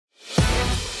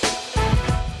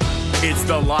It's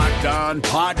the Locked On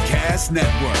Podcast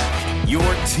Network, your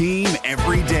team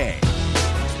every day.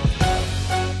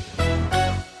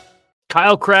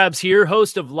 Kyle Krabs here,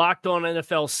 host of Locked On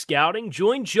NFL Scouting.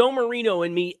 Join Joe Marino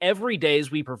and me every day as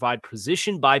we provide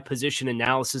position-by-position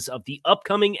analysis of the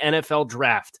upcoming NFL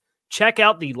Draft. Check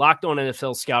out the Locked On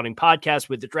NFL Scouting podcast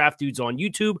with the Draft Dudes on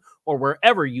YouTube or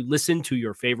wherever you listen to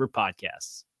your favorite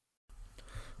podcasts.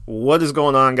 What is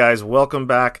going on, guys? Welcome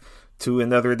back to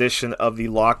another edition of the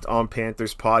Locked On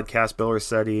Panthers podcast. Bill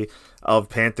Rossetti of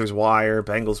Panthers Wire,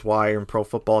 Bengals Wire, and Pro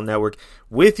Football Network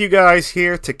with you guys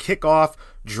here to kick off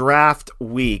draft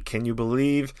week. Can you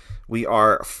believe we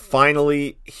are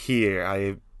finally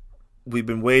here? We've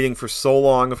been waiting for so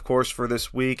long, of course, for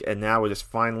this week, and now it is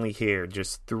finally here.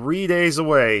 Just 3 days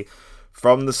away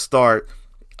from the start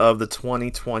of the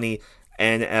 2020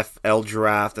 NFL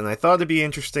Draft. And I thought it'd be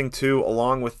interesting, too,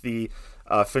 along with the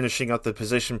finishing up the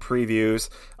position previews,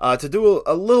 to do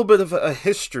a little bit of a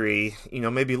history,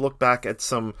 maybe look back at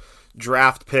some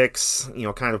draft picks,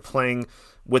 kind of playing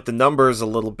with the numbers a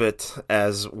little bit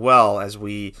as well as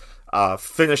we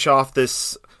finish off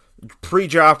this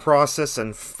pre-draft process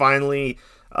and finally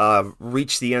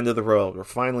reach the end of the road. We're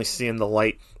finally seeing the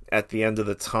light at the end of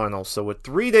the tunnel. So with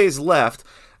 3 days left,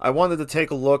 I wanted to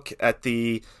take a look at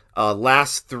the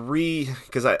last three,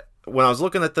 because when I was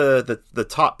looking at the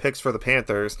top picks for the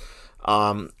Panthers,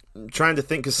 trying to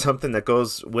think of something that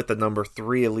goes with the number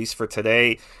 3, at least for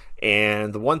today.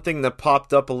 And the one thing that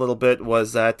popped up a little bit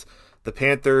was that the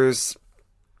Panthers,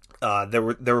 there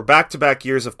were back-to-back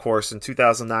years, of course, in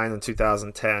 2009 and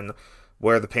 2010,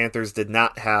 where the Panthers did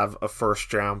not have a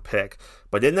first-round pick.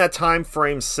 But in that time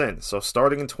frame since, so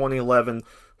starting in 2011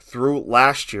 through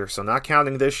last year, so not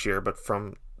counting this year, but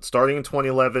from starting in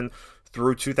 2011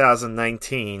 through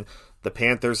 2019, the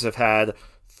Panthers have had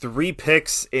 3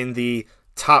 picks in the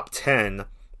top 10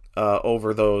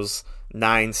 over those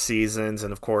 9 seasons,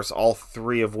 and of course all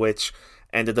 3 of which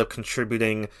ended up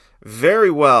contributing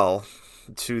very well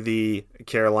to the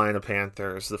Carolina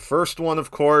Panthers. The first one,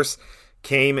 of course,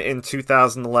 came in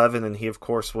 2011, and he, of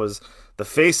course, was the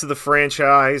face of the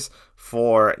franchise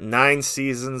for 9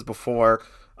 seasons before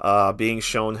being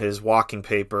shown his walking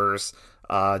papers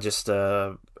just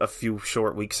a few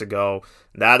short weeks ago.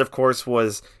 That, of course,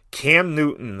 was Cam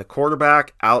Newton, the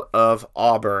quarterback out of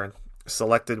Auburn,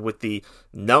 selected with the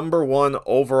number 1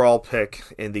 overall pick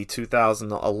in the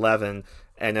 2011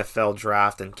 NFL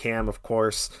Draft. And Cam, of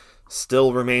course,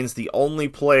 still remains the only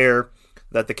player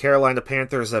that the Carolina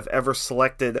Panthers have ever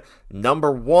selected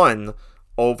number 1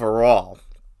 overall.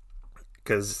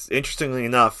 Because, interestingly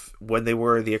enough, when they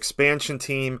were the expansion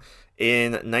team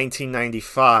in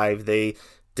 1995, they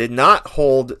did not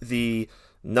hold the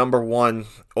number 1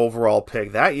 overall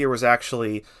pick. That year was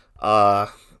actually,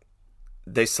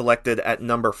 they selected at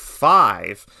number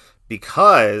 5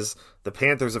 because the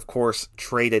Panthers, of course,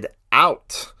 traded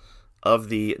out of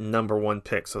the number 1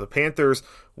 pick. So the Panthers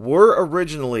were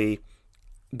originally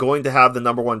going to have the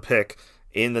number 1 pick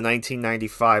in the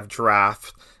 1995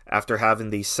 draft after having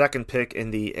the second pick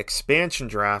in the expansion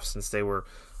draft, since they were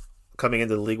coming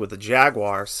into the league with the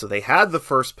Jaguars. So they had the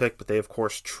first pick, but they, of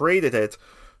course, traded it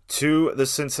to the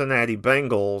Cincinnati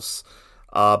Bengals,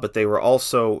 but they were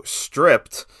also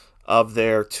stripped of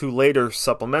their 2 later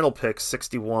supplemental picks,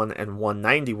 61 and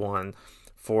 191,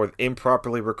 for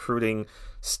improperly recruiting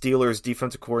Steelers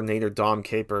defensive coordinator Dom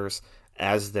Capers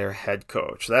as their head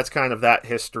coach. So that's kind of that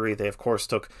history. They, of course,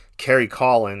 took Kerry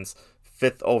Collins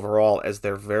 5th overall as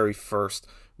their very first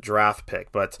draft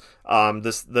pick. But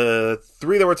the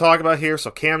 3 that we're talking about here,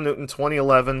 so Cam Newton,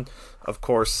 2011, of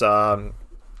course,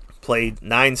 played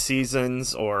 9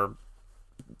 seasons, or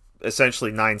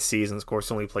essentially 9 seasons. Of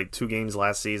course, only played 2 games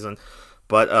last season.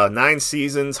 But 9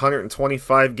 seasons,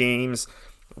 125 games,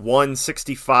 won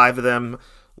 65 of them,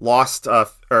 lost, or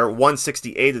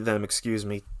 168 of them,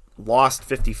 lost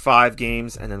 55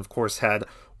 games, and then, of course, had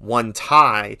 1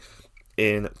 tie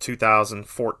in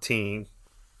 2014.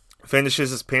 Finishes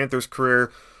his Panthers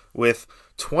career with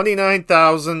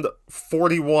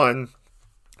 29,041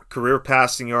 career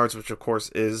passing yards, which, of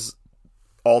course, is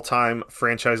all-time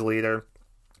franchise leader.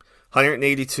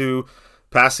 182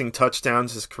 passing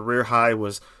touchdowns. His career high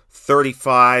was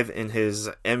 35 in his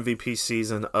MVP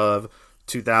season of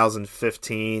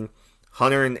 2015.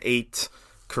 108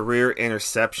 career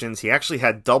interceptions. He actually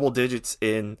had double-digit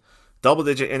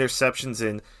interceptions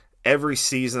in every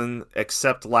season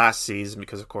except last season,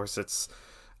 because, of course, it's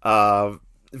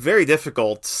very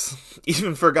difficult,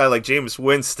 even for a guy like Jameis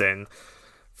Winston,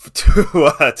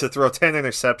 to throw 10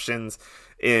 interceptions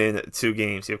in 2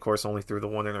 games. He, of course, only threw the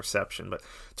 1 interception, but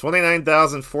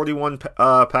 29,041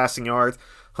 passing yards,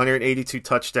 182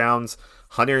 touchdowns,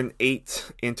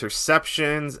 108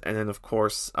 interceptions, and then, of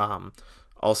course,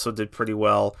 also did pretty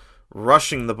well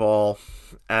rushing the ball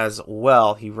as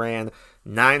well. He ran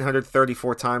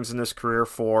 934 times in his career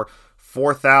for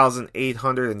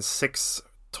 4,806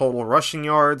 total rushing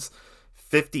yards,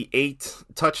 58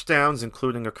 touchdowns,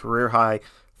 including a career high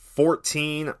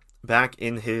 14 back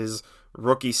in his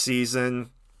rookie season,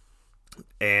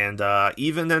 and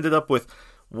even ended up with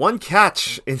one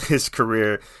catch in his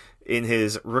career in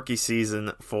his rookie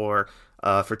season for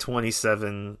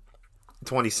 27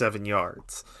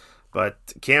 yards.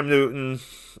 But Cam Newton,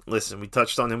 listen, we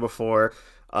touched on him before.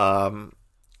 One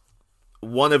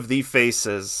of the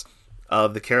faces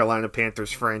of the Carolina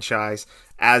Panthers franchise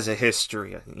as a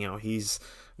history. You know, he's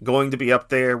going to be up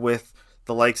there with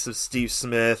the likes of Steve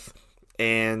Smith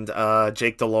and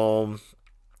Jake Delhomme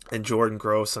and Jordan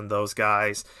Gross and those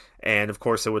guys. And, of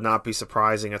course, it would not be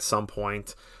surprising at some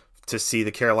point to see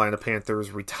the Carolina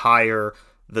Panthers retire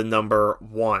the number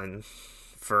 1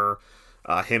 for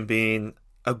him being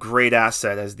a great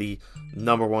asset as the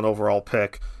number 1 overall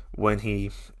pick when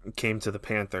he came to the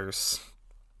Panthers.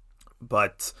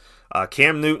 But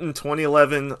Cam Newton,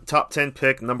 2011 top 10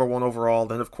 pick, number 1 overall.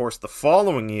 Then, of course, the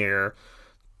following year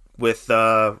with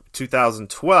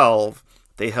 2012,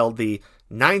 they held the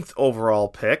 9th overall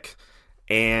pick.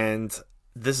 And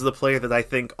this is the player that I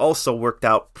think also worked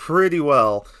out pretty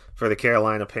well for the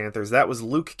Carolina Panthers. That was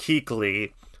Luke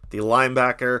Kuechly, the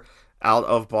linebacker out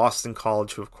of Boston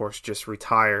College, who, of course, just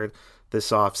retired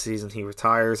this offseason. He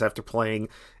retires after playing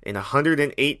in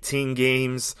 118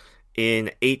 games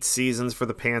in 8 seasons for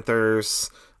the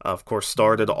Panthers. Of course,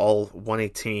 started all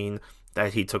 118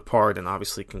 that he took part in.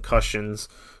 Obviously, concussions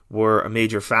were a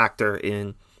major factor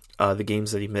in the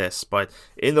games that he missed. But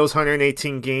in those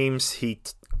 118 games, he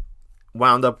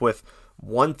wound up with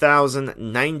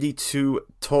 1,092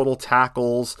 total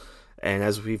tackles. And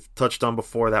as we've touched on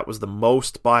before, that was the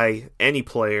most by any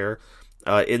player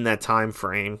in that time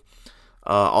frame.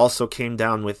 Also came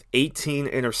down with 18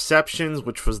 interceptions,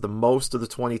 which was the most of the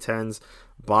 2010s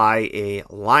by a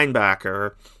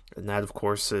linebacker. And that, of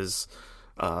course, is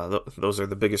those are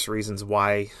the biggest reasons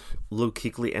why Luke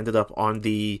Kuechly ended up on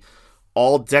the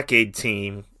all-decade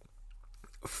team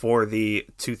for the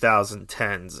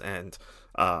 2010s. And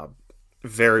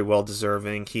very well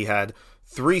deserving. He had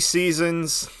 3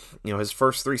 seasons, his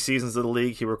first 3 seasons of the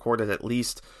league, he recorded at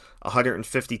least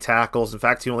 150 tackles. In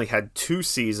fact, he only had 2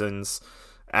 seasons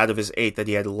out of his 8 that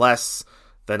he had less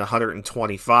than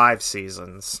 125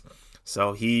 seasons.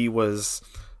 So he was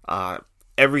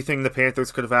everything the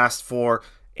Panthers could have asked for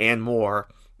and more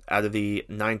out of the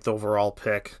 9th overall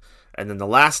pick. And then the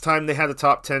last time they had a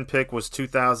top 10 pick was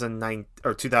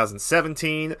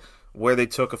 2017, where they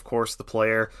took, of course, the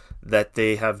player that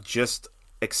they have just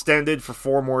extended for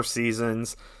 4 more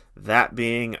seasons, that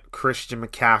being Christian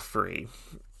McCaffrey,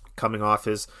 coming off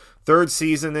his 3rd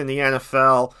season in the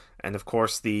NFL, and of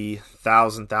course the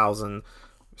 1,000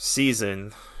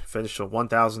 season, finished with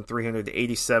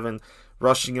 1,387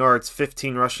 rushing yards,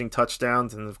 15 rushing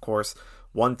touchdowns, and of course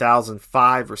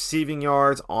 1,005 receiving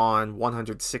yards on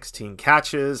 116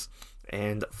 catches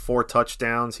and 4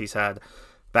 touchdowns. He's had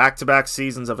back-to-back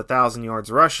seasons of 1,000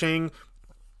 yards rushing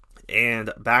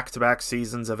and back-to-back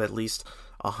seasons of at least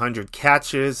 100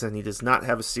 catches, and he does not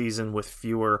have a season with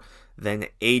fewer than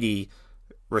 80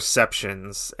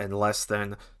 receptions and less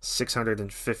than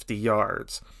 650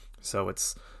 yards. So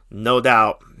it's no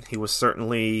doubt he was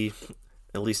certainly,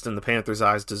 at least in the Panthers'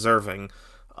 eyes, deserving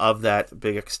of that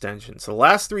big extension. So the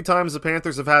last 3 times the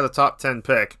Panthers have had a top 10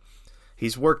 pick,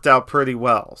 he's worked out pretty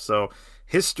well. So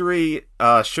history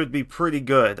should be pretty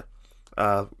good.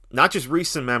 Not just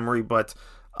recent memory, but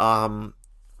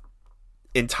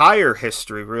entire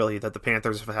history, really, that the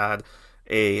Panthers have had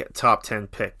a top 10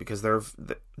 pick, because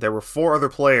there were 4 other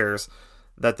players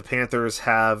that the Panthers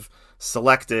have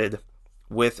selected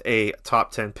with a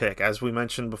top 10 pick. As we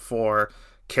mentioned before,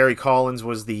 Kerry Collins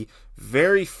was the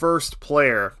very first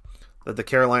player that the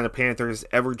Carolina Panthers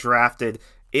ever drafted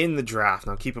in the draft.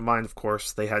 Now, keep in mind, of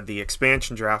course, they had the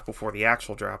expansion draft before the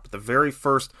actual draft, but the very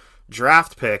first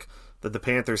draft pick that the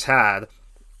Panthers had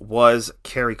was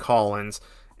Kerry Collins,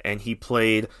 and he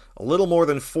played a little more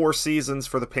than 4 seasons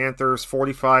for the Panthers,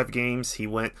 45 games. He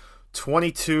went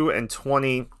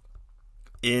 22-20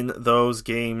 in those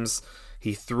games.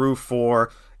 He threw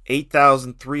for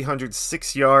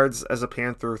 8,306 yards as a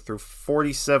Panther, threw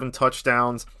 47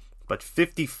 touchdowns, but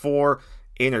 54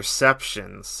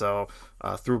 interceptions. So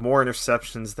threw more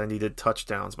interceptions than he did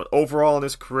touchdowns. But overall in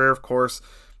his career, of course,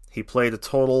 he played a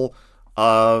total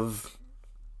of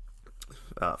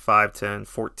 5, 10,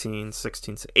 14,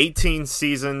 16, 18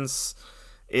 seasons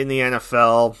in the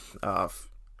NFL,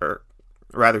 or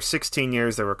rather 16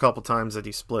 years. There were a couple times that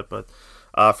he split, but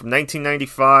from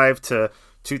 1995 to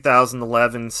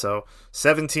 2011, so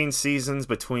 17 seasons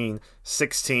between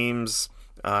 6 teams.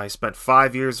 He spent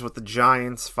 5 years with the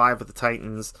Giants, 5 with the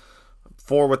Titans,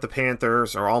 4 with the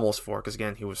Panthers, or almost 4, because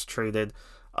again, he was traded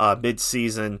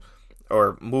mid-season,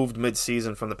 or moved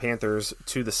mid-season from the Panthers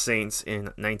to the Saints in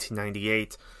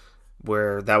 1998,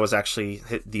 where that was actually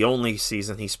the only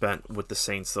season he spent with the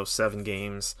Saints, those 7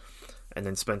 games, and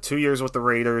then spent 2 years with the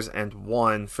Raiders and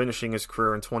 1, finishing his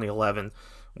career in 2011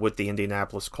 with the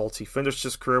Indianapolis Colts. He finished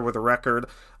his career with a record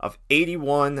of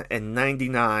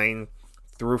 81-99,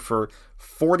 threw for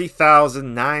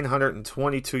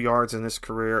 40,922 yards in his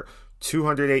career,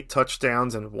 208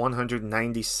 touchdowns, and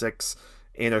 196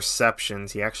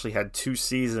 interceptions. He actually had 2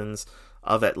 seasons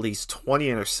of at least 20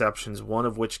 interceptions, one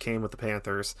of which came with the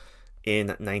Panthers in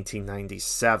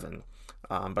 1997.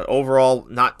 But overall,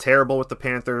 not terrible with the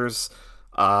Panthers.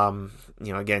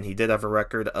 Again, he did have a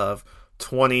record of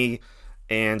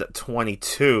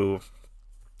 20-22,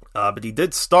 but he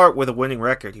did start with a winning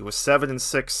record. He was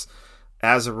 7-6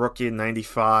 as a rookie in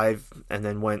 95, and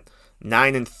then went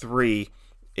 9-3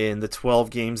 in the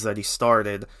 12 games that he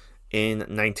started in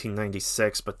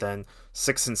 1996, but then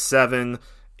 6-7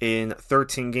 in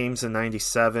 13 games in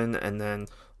 97, and then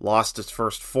lost his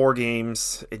first 4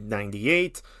 games in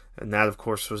 98, and that, of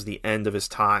course, was the end of his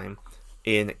time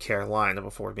in Carolina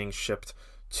before being shipped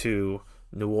to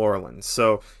New Orleans.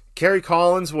 So Kerry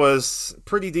Collins was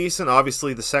pretty decent.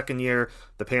 Obviously, the second year,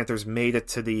 the Panthers made it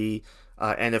to the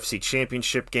NFC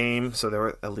Championship game, so there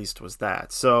at least was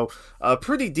that. So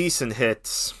pretty decent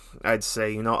hits, I'd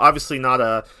say. Obviously not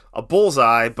a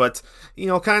bullseye, but,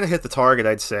 kind of hit the target,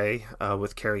 I'd say,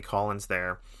 with Kerry Collins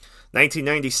there.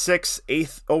 1996,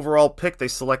 8th overall pick, they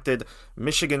selected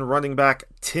Michigan running back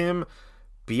Tim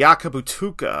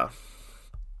Biakabutuka,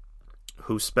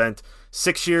 who spent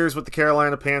 6 years with the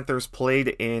Carolina Panthers,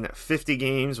 played in 50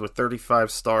 games with 35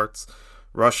 starts,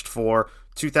 rushed for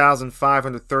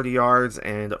 2,530 yards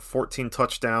and 14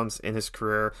 touchdowns in his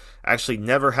career. Actually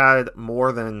never had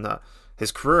more than,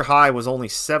 his career high was only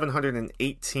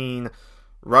 718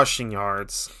 rushing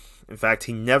yards. In fact,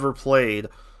 he never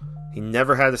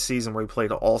had a season where he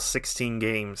played all 16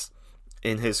 games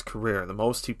in his career. The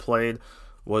most he played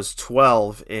was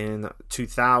 12 in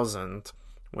 2000,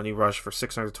 when he rushed for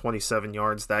 627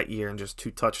 yards that year and just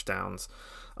 2 touchdowns.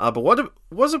 But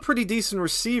was a pretty decent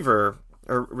receiving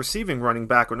running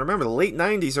back. And remember, the late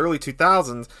 90s, early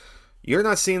 2000s, you're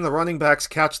not seeing the running backs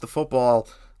catch the football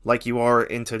like you are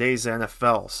in today's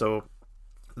NFL. So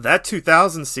that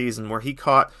 2000 season where he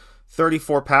caught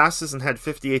 34 passes and had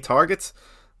 58 targets,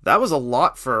 that was a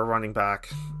lot for a running back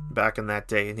in that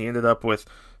day. And he ended up with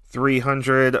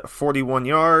 341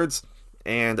 yards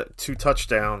and 2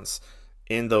 touchdowns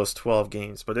in those 12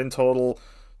 games. But in total,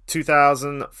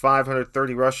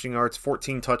 2,530 rushing yards,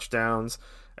 14 touchdowns,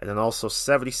 and then also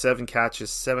 77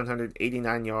 catches,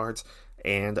 789 yards,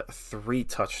 and 3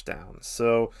 touchdowns.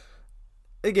 So,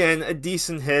 again, a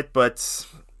decent hit, but,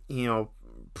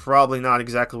 probably not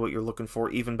exactly what you're looking for,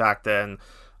 even back then,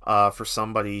 for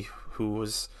somebody who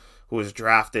was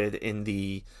drafted in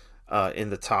the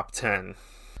top 10.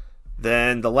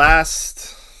 Then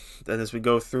as we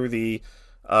go through the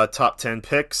top 10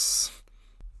 picks,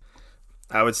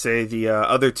 I would say the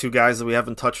other 2 guys that we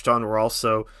haven't touched on were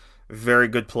also very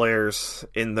good players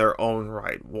in their own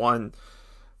right. One,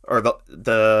 of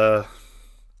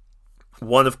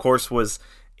course, was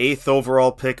 8th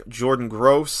overall pick Jordan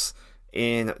Gross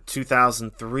in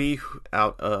 2003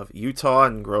 out of Utah,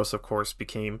 and Gross, of course,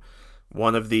 became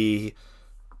one of the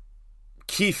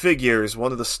key figures,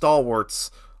 one of the stalwarts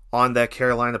on that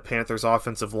Carolina Panthers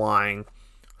offensive line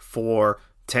for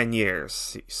 10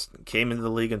 years. He came into the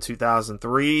league in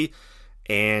 2003,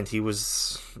 and he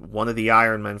was one of the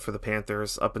Iron Men for the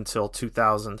Panthers up until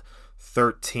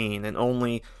 2013. And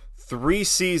only 3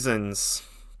 seasons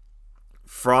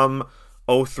from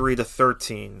 03 to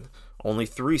 13, only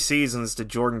 3 seasons did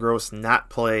Jordan Gross not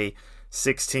play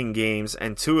 16 games,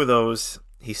 and 2 of those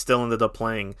he still ended up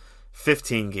playing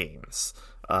 15 games.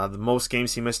 The most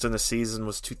games he missed in a season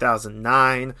was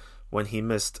 2009, when he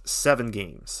missed 7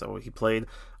 games. So he played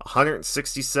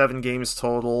 167 games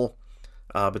total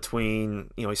between,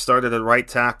 he started at right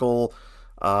tackle,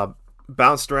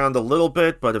 bounced around a little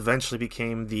bit, but eventually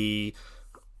became the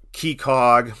key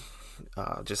cog,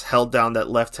 just held down that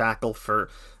left tackle for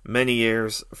many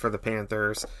years for the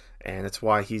Panthers, and it's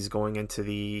why he's going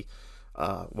into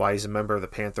why he's a member of the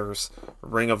Panthers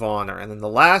Ring of Honor. And then the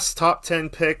last top 10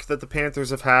 pick that the Panthers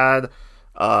have had,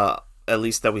 at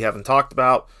least that we haven't talked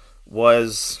about,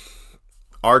 was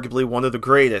arguably one of the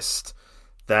greatest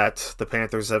that the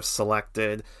Panthers have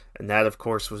selected, and that, of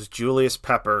course, was Julius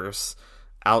Peppers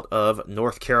out of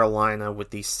North Carolina with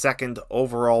the second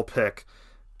overall pick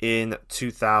in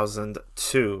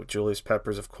 2002. Julius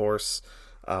Peppers, of course,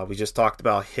 we just talked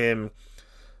about him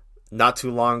not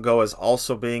too long ago as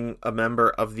also being a member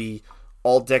of the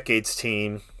All-Decades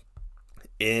team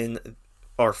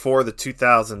for the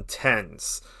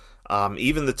 2010s.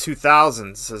 Even the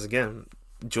 2000s, as again,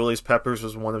 Julius Peppers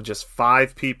was one of just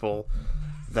 5 people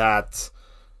that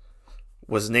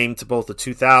was named to both the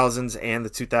 2000s and the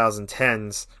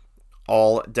 2010s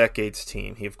All-Decades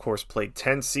team. He, of course, played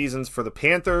 10 seasons for the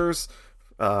Panthers,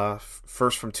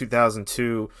 first from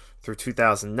 2002 through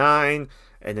 2009,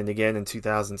 and then again in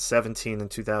 2017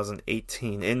 and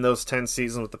 2018. In those 10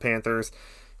 seasons with the Panthers,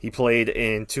 he played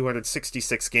in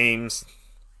 266 games,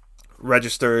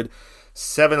 registered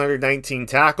 719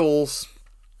 tackles,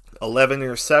 11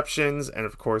 interceptions, and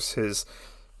of course his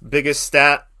biggest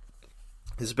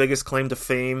claim to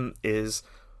fame is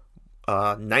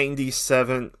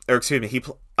 97. Or excuse me,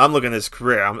 I'm looking at his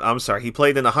career. I'm sorry. He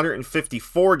played in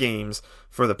 154 games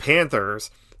for the Panthers,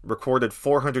 recorded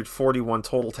 441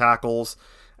 total tackles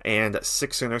and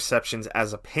 6 interceptions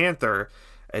as a Panther,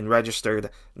 and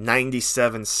registered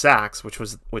 97 sacks, which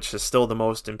is still the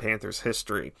most in Panthers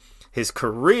history. His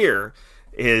career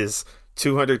is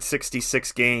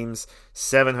 266 games,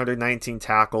 719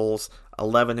 tackles,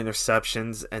 11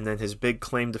 interceptions, and then his big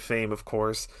claim to fame, of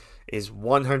course, is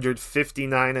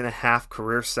 159.5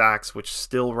 career sacks, which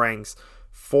still ranks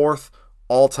 4th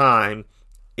all-time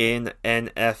in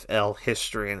NFL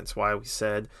history. And that's why we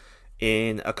said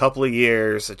in a couple of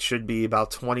years, it should be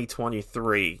about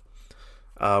 2023,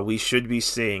 we should be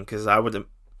seeing, because I would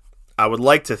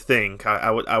like to think, I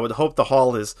would hope the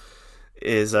Hall is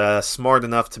smart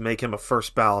enough to make him a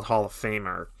first ballot Hall of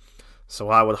Famer. So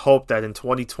I would hope that in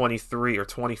 2023 or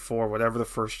 24, whatever the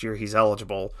first year he's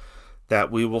eligible,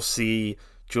 that we will see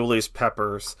Julius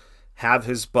Peppers have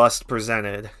his bust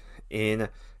presented in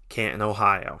Canton,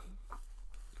 Ohio.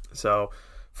 So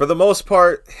for the most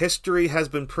part, history has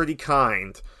been pretty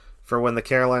kind for when the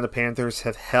Carolina Panthers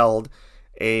have held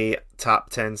a top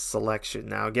 10 selection.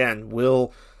 Now again,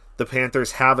 will the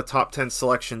Panthers have a top 10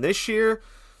 selection this year?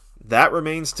 That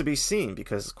remains to be seen,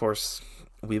 because, of course,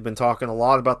 we've been talking a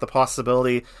lot about the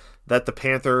possibility that the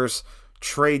Panthers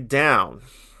trade down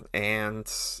and,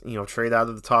 trade out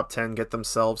of the top 10, get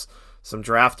themselves some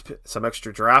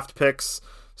extra draft picks.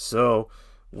 So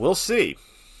we'll see.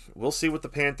 We'll see what the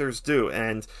Panthers do.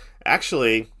 And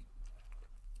actually,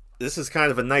 this is kind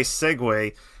of a nice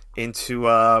segue into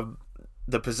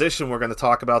the position we're going to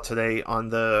talk about today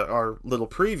on our little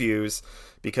previews,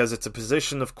 because it's a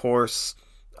position, of course,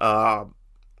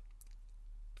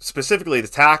 specifically the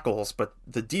tackles, but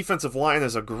the defensive line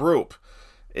as a group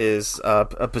is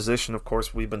a position, of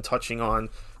course, we've been touching on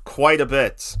quite a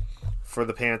bit for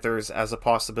the Panthers as a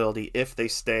possibility if they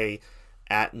stay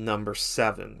at number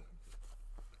 7.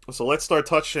 So let's start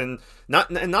touching,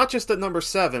 not just at number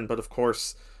 7, but of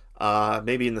course,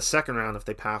 maybe in the second round if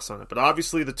they pass on it. But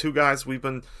obviously the two guys we've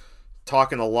been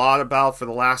talking a lot about for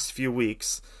the last few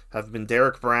weeks have been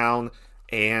Derek Brown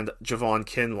and Javon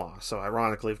Kinlaw. So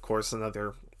ironically, of course,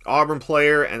 another Auburn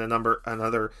player and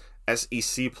another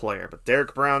SEC player. But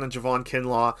Derek Brown and Javon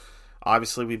Kinlaw,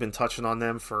 obviously we've been touching on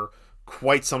them for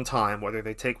quite some time, whether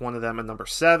they take one of them at number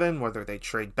 7, whether they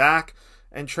trade back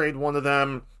and trade one of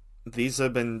them. These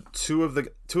have been two of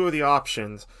the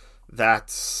options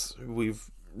that we've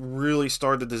really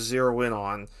started to zero in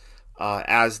on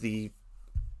as the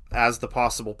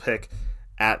possible pick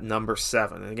at number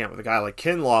 7. And again, with a guy like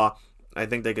Kinlaw, I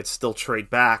think they could still trade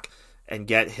back and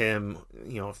get him,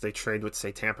 if they trade with,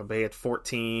 say, Tampa Bay at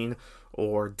 14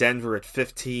 or Denver at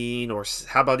 15, or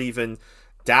how about even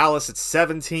Dallas at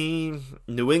 17,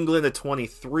 New England at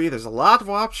 23. There's a lot of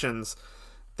options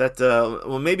that,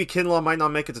 maybe Kinlaw might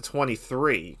not make it to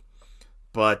 23,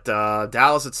 but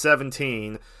Dallas at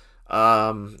 17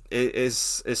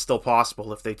 is still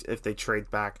possible if they trade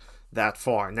back that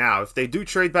far. Now, if they do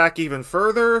trade back even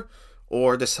further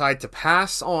or decide to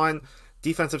pass on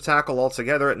defensive tackle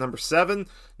altogether at number 7,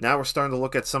 now we're starting to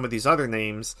look at some of these other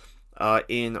names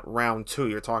in round 2.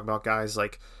 You're talking about guys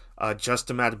like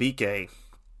Justin Madubuike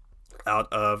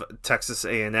out of Texas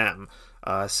A&M,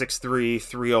 6'3",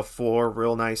 304,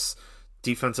 real nice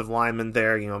defensive lineman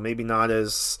there. Maybe not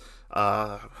as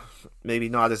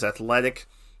athletic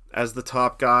as the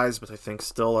top guys, but I think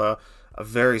still a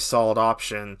very solid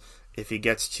option if he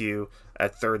gets to you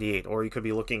at 38. Or you could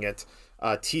be looking at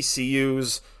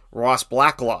TCU's Ross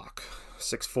Blacklock,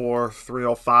 6'4",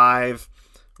 305,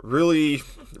 really,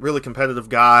 really competitive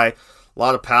guy, a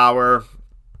lot of power,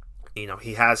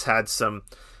 He has had some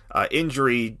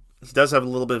injury. He does have a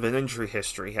little bit of an injury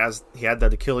history. He had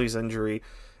that Achilles injury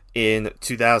in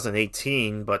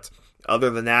 2018, but other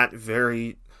than that,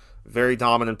 very, very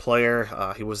dominant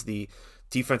player. He was the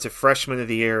Defensive Freshman of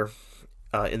the Year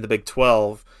in the Big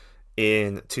 12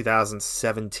 in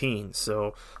 2017.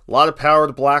 So a lot of power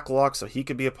to Blacklock, so he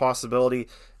could be a possibility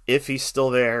if he's still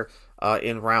there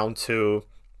in round 2.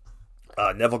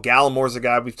 Neville Gallimore's a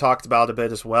guy we've talked about a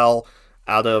bit as well,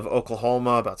 out of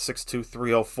Oklahoma, about 6'2",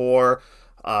 304.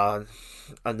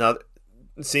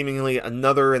 Seemingly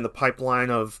another in the pipeline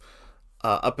of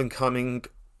up-and-coming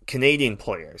Canadian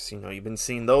players. You've been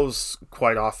seeing those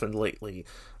quite often lately.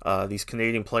 These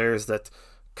Canadian players that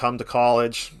come to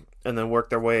college and then work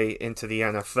their way into the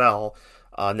NFL.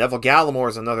 Neville Gallimore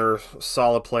is another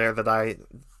solid player that I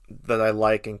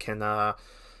like and I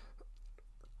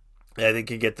think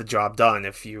can get the job done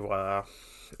if you want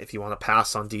to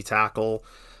pass on D tackle.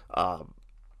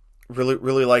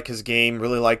 Really like his game.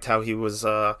 Really liked how he was.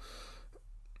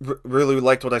 Really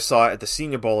liked what I saw at the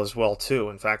Senior Bowl as well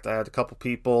too. In fact, I had a couple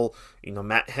people.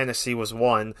 Matt Hennessy was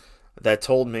one that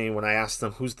told me when I asked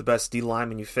them who's the best D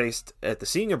lineman you faced at the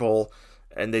Senior Bowl,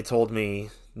 and they told me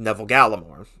Neville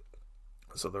Gallimore.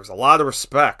 So there's a lot of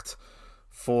respect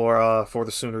for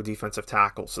the Sooner defensive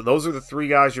tackle. So those are the 3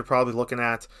 guys you're probably looking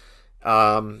at.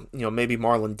 Maybe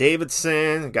Marlon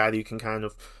Davidson, a guy that you can kind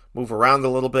of move around a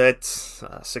little bit.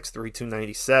 6'3",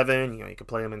 297. You can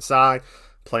play him inside,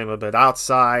 play him a bit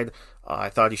outside. I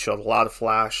thought he showed a lot of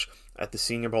flash at the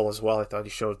Senior Bowl as well. I thought he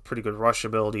showed pretty good rush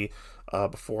ability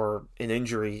before an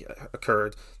injury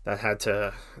occurred that had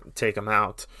to take him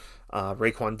out.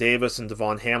 Raekwon Davis and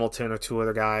Devon Hamilton are 2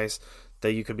 other guys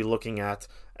that you could be looking at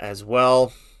as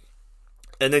well.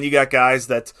 And then you got guys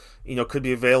that could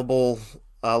be available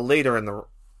later in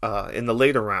the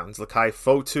later rounds. Lakai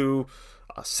Fotu,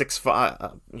 6'5",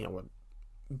 a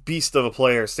beast of a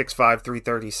player, 6'5",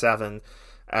 337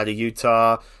 out of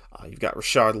Utah. You've got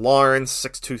Rashard Lawrence,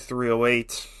 6'2",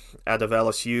 308 out of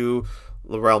LSU.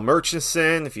 Laurel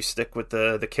Murchison, if you stick with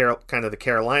the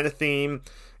Carolina theme,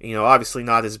 obviously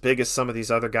not as big as some of these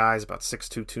other guys, about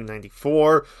 6'2",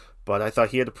 294, but I thought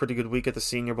he had a pretty good week at the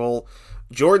Senior Bowl.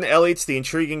 Jordan Elliott's the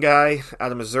intriguing guy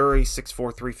out of Missouri,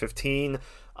 6'4", 315.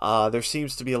 There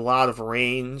seems to be a lot of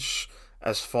range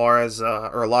as far as,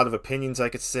 or a lot of opinions I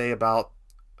should say about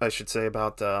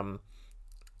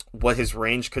what his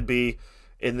range could be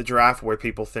in the draft, where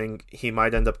people think he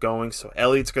might end up going. So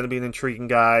Elliott's going to be an intriguing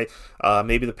guy.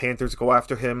 Maybe the Panthers go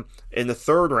after him in the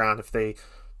 3rd round if they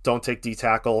don't take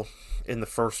D-tackle in the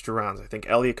first 2 rounds. I think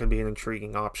Elliott could be an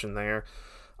intriguing option there.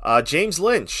 James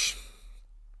Lynch.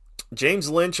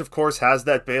 James Lynch, of course, has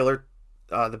that Baylor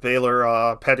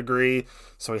pedigree,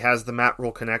 so he has the Matt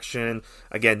Rule connection.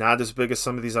 Again, not as big as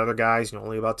some of these other guys,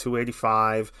 only about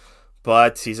 285,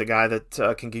 but he's a guy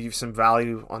that can give you some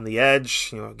value on the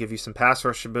edge, give you some pass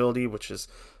rush ability, which is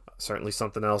certainly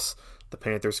something else the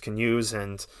Panthers can use.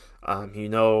 And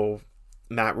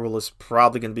Matt Rule is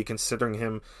probably going to be considering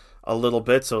him a little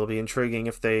bit, so it'll be intriguing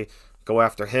if they go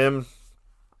after him.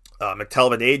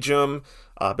 McTelvin Agum,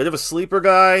 a bit of a sleeper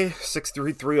guy,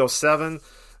 6'3", 307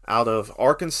 out of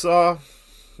Arkansas.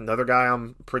 Another guy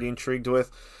I'm pretty intrigued with.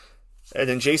 And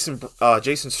then Jason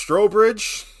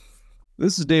Strobridge.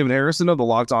 This is David Harrison of the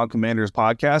Locked On Commanders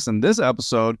podcast, and this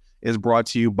episode is brought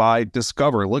to you by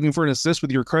Discover. Looking for an assist with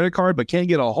your credit card but can't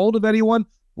get a hold of anyone?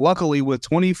 Luckily, with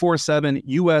 24/7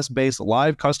 U.S.-based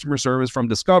live customer service from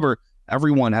Discover,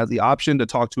 everyone has the option to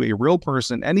talk to a real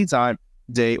person anytime,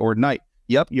 day or night.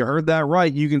 Yep, you heard that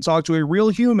right. You can talk to a real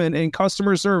human in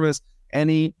customer service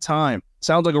anytime.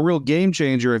 Sounds like a real game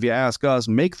changer if you ask us.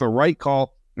 Make the right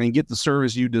call and get the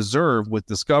service you deserve with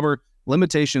Discover.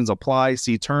 Limitations apply.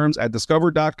 See terms at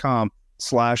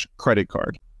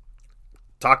discover.com/creditcard.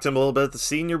 Talked to him a little bit at the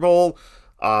Senior Bowl.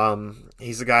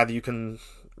 He's a guy that you can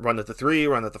run at the 3,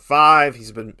 run at the 5.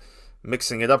 He's been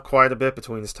mixing it up quite a bit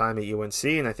between his time at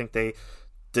UNC, and I think they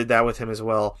did that with him as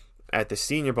well at the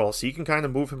Senior Bowl. So you can kind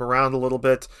of move him around a little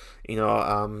bit.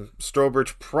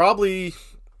 Strobridge probably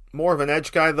more of an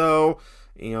edge guy though,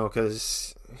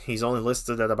 because he's only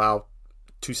listed at about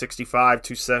 265,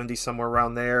 270, somewhere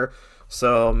around there.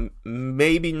 So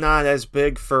maybe not as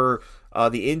big for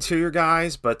the interior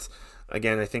guys, but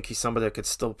again, I think he's somebody that could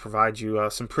still provide you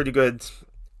some pretty good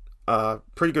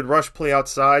rush play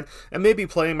outside, and maybe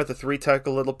play him at the 3 tech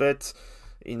a little bit.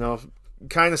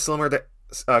 Kind of similar to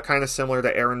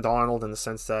Aaron Donald in the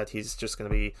sense that he's just going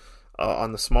to be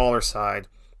on the smaller side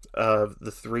of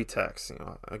the 3 techs.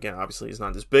 Again, obviously he's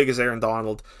not as big as Aaron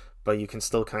Donald, but you can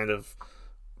still kind of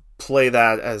play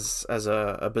that as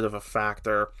a bit of a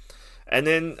factor. And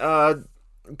then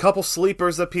a couple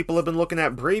sleepers that people have been looking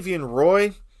at. Bravion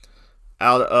Roy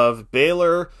out of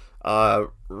Baylor.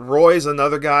 Roy's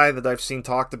another guy that I've seen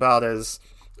talked about as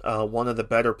one of the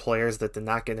better players that did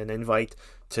not get an invite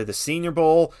to the Senior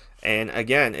Bowl. And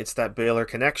again, it's that Baylor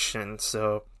connection,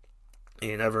 so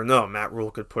you never know. Matt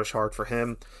Rule could push hard for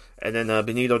him. And then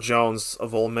Benito Jones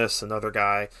of Ole Miss, another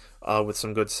guy with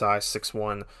some good size,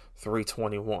 6'1",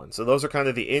 321. So those are kind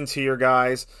of the interior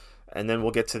guys. And then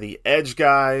we'll get to the edge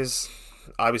guys.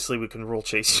 Obviously, we can rule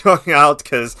Chase Young out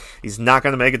because he's not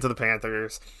going to make it to the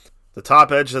Panthers. The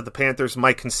top edge that the Panthers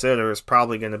might consider is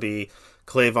probably going to be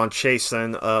Clavon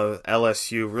Chasen of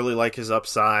LSU. Really like his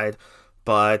upside,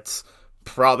 but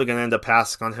probably going to end up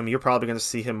passing on him. You're probably going to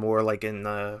see him more like in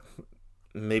the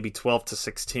maybe 12 to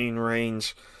 16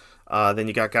 range. Then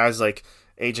you got guys like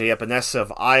AJ Epinesa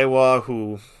of Iowa,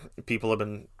 who people have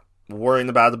been worrying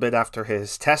about a bit after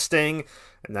his testing,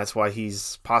 and that's why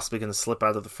he's possibly going to slip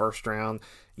out of the first round.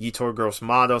 Yetur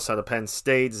Gross-Matos out of Penn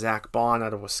State, Zach Bond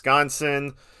out of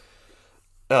Wisconsin.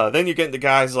 Then you get into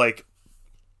guys like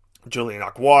Julian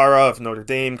Aguara of Notre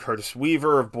Dame, Curtis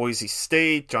Weaver of Boise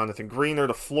State, Jonathan Greenard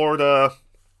of Florida,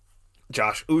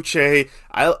 Josh Uche.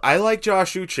 I like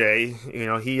Josh Uche. You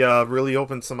know, he really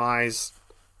opened some eyes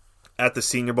at the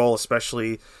Senior Bowl,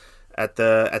 especially at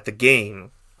the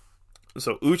game.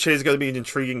 So Uche is going to be an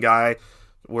intriguing guy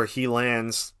where he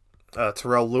lands.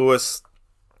 Terrell Lewis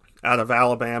out of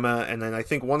Alabama, and then I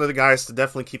think one of the guys to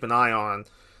definitely keep an eye on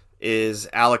is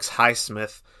Alex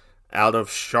Highsmith out of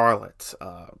Charlotte.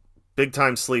 Big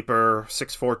time sleeper,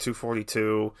 6'4",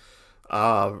 242.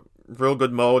 Real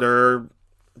good motor.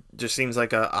 Just seems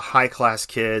like a high class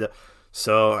kid.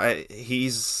 So he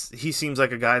seems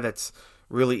like a guy that's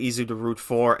really easy to root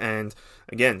for. And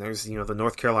again, there's the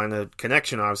North Carolina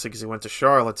connection, obviously, because he went to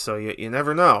Charlotte. So you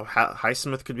never know.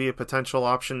 Highsmith could be a potential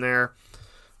option there.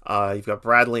 You've got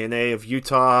Bradley Anae of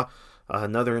Utah,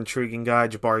 another intriguing guy,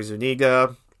 Jabari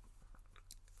Zuniga.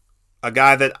 A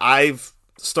guy that I've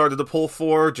started to pull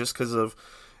for just because of,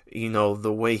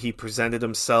 the way he presented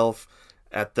himself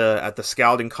at the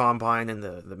scouting combine and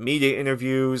the media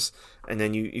interviews. And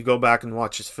then you go back and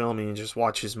watch his film and you just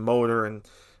watch his motor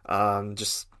and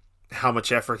just how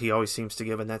much effort he always seems to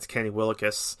give. And that's Kenny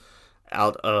Willekes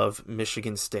out of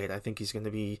Michigan State. I think he's going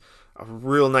to be a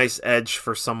real nice edge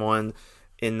for someone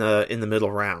in the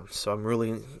middle round. So I'm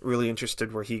really, really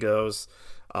interested where he goes.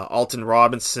 Alton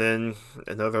Robinson,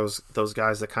 another those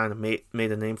guys that kind of made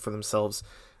a name for themselves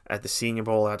at the Senior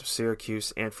Bowl out of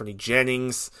Syracuse. Anthony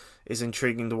Jennings is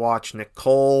intriguing to watch. Nick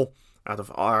Coe out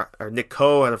of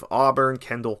Auburn.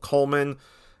 Kendall Coleman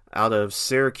out of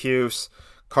Syracuse.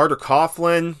 Carter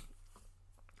Coughlin,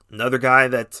 another guy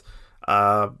that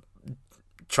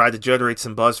tried to generate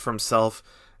some buzz for himself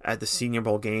at the Senior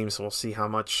Bowl game. So we'll see how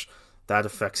much that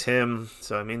affects him.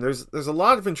 So I mean, there's a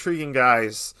lot of intriguing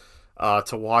guys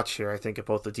to watch here, I think, at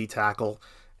both the D tackle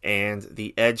and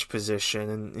the edge position.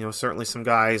 And, certainly some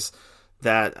guys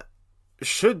that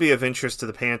should be of interest to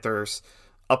the Panthers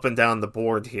up and down the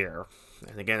board here.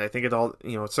 And again, I think it all,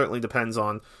 it certainly depends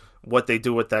on what they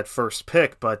do with that first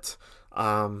pick. But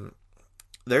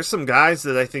there's some guys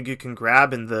that I think you can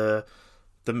grab in the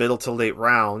middle to late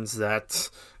rounds that,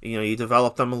 you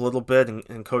develop them a little bit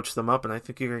and coach them up. And I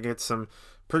think you're going to get some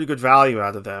pretty good value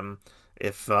out of them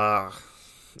if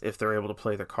they're able to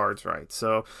play their cards right.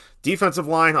 So defensive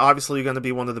line, obviously going to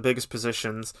be one of the biggest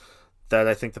positions that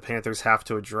I think the Panthers have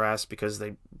to address because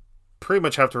they pretty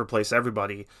much have to replace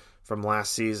everybody from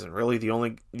last season. Really, the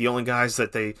only guys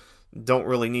that they don't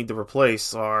really need to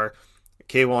replace are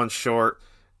K'Wan Short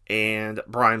and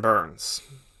Brian Burns.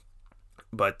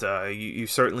 But you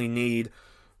certainly need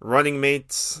running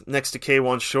mates next to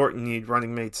K'Wan Short and you need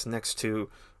running mates next to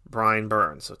Brian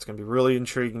Burns. So it's going to be really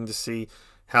intriguing to see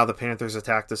how the Panthers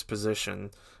attack this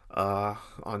position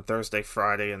on Thursday,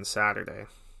 Friday, and Saturday.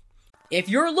 If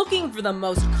you're looking for the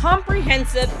most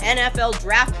comprehensive NFL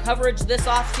draft coverage this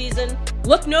offseason,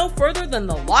 look no further than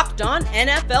the Locked On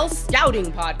NFL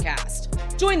Scouting Podcast.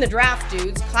 Join the draft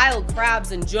dudes, Kyle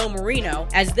Krabs and Joe Marino,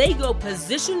 as they go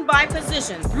position by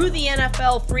position through the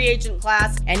NFL free agent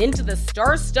class and into the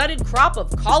star-studded crop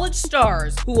of college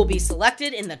stars who will be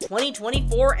selected in the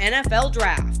 2024 NFL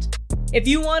Draft. If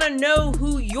you want to know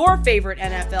who your favorite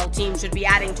NFL team should be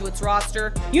adding to its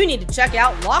roster, you need to check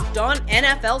out Locked On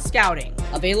NFL Scouting,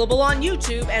 available on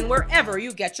YouTube and wherever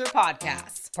you get your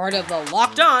podcasts. Part of the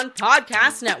Locked On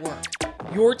Podcast Network,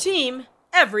 your team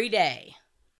every day.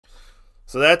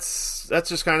 So that's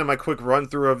just kind of my quick run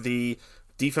through of the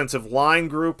defensive line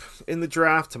group in the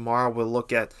draft. Tomorrow we'll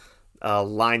look at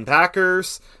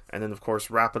linebackers, and then of course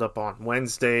wrap it up on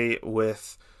Wednesday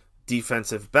with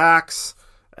defensive backs.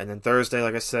 And then Thursday,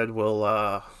 like I said,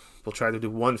 we'll try to do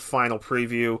one final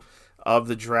preview of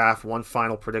the draft, one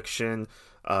final prediction,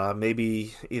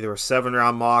 maybe either a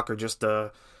 7-round mock or just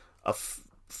a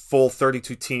full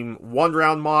 32-team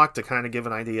 1-round mock to kind of give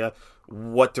an idea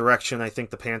what direction I think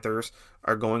the Panthers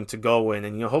are going to go in.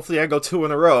 And, hopefully I go 2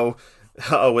 in a row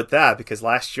with that, because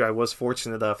last year I was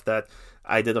fortunate enough that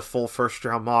I did a full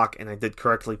first-round mock and I did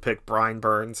correctly pick Brian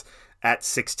Burns at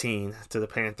 16 to the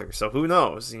Panthers. So who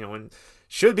knows? And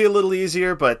should be a little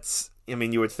easier, but,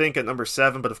 you would think at number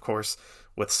 7, but of course,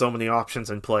 with so many options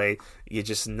in play, you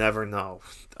just never know.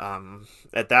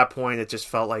 At that point, it just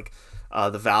felt like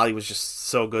the value was just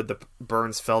so good that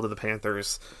Burns fell to the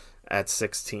Panthers at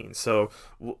 16. So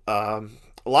a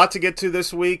lot to get to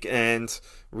this week, and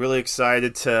really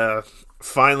excited to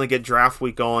finally get draft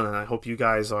week going, and I hope you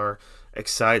guys are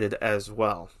excited as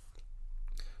well.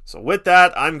 So with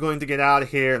that, I'm going to get out of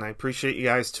here, and I appreciate you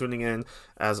guys tuning in.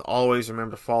 As always,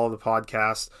 remember to follow the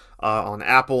podcast on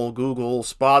Apple, Google,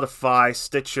 Spotify,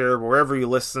 Stitcher, wherever you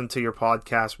listen to your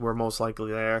podcast. We're most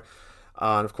likely there.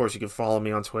 And of course, you can follow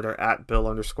me on Twitter at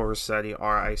Bill_Riccetti,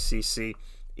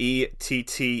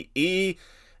 RICCETTE.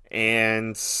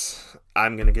 And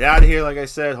I'm going to get out of here, like I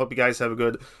said. Hope you guys have a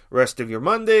good rest of your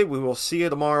Monday. We will see you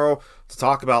tomorrow to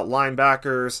talk about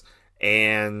linebackers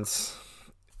and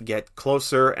get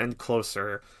closer and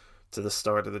closer to the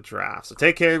start of the draft. So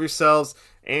take care of yourselves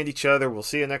and each other. We'll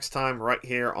see you next time right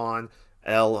here on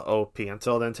LOP.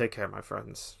 Until then, take care, my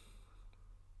friends.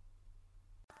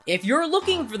 If you're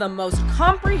looking for the most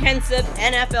comprehensive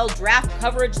NFL draft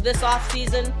coverage this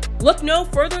offseason, look no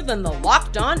further than the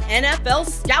Locked On NFL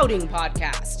Scouting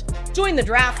Podcast. Join the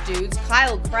draft dudes,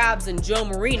 Kyle Krabs and Joe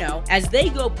Marino, as they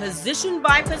go position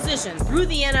by position through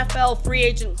the NFL free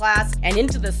agent class and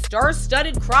into the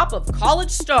star-studded crop of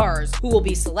college stars who will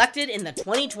be selected in the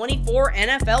 2024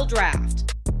 NFL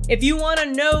Draft. If you want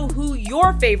to know who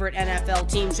your favorite NFL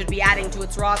team should be adding to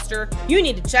its roster, you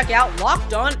need to check out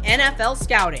Locked On NFL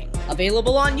Scouting,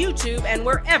 available on YouTube and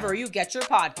wherever you get your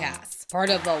podcasts. Part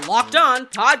of the Locked On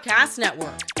Podcast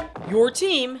Network, your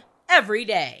team every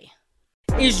day.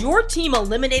 Is your team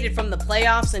eliminated from the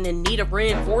playoffs and in need of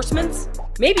reinforcements?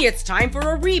 Maybe it's time for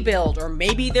a rebuild, or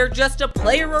maybe they're just a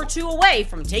player or two away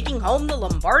from taking home the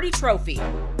Lombardi Trophy.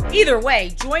 Either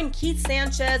way, join Keith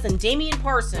Sanchez and Damian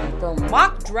Parson for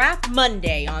Mock Draft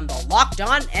Monday on the Locked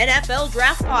On NFL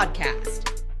Draft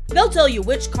Podcast. They'll tell you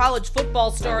which college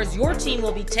football stars your team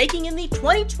will be taking in the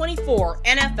 2024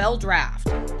 NFL Draft.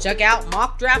 Check out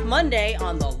Mock Draft Monday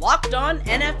on the Locked On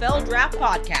NFL Draft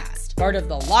Podcast, part of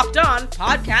the Locked On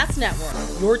Podcast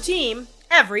Network, your team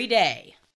every day.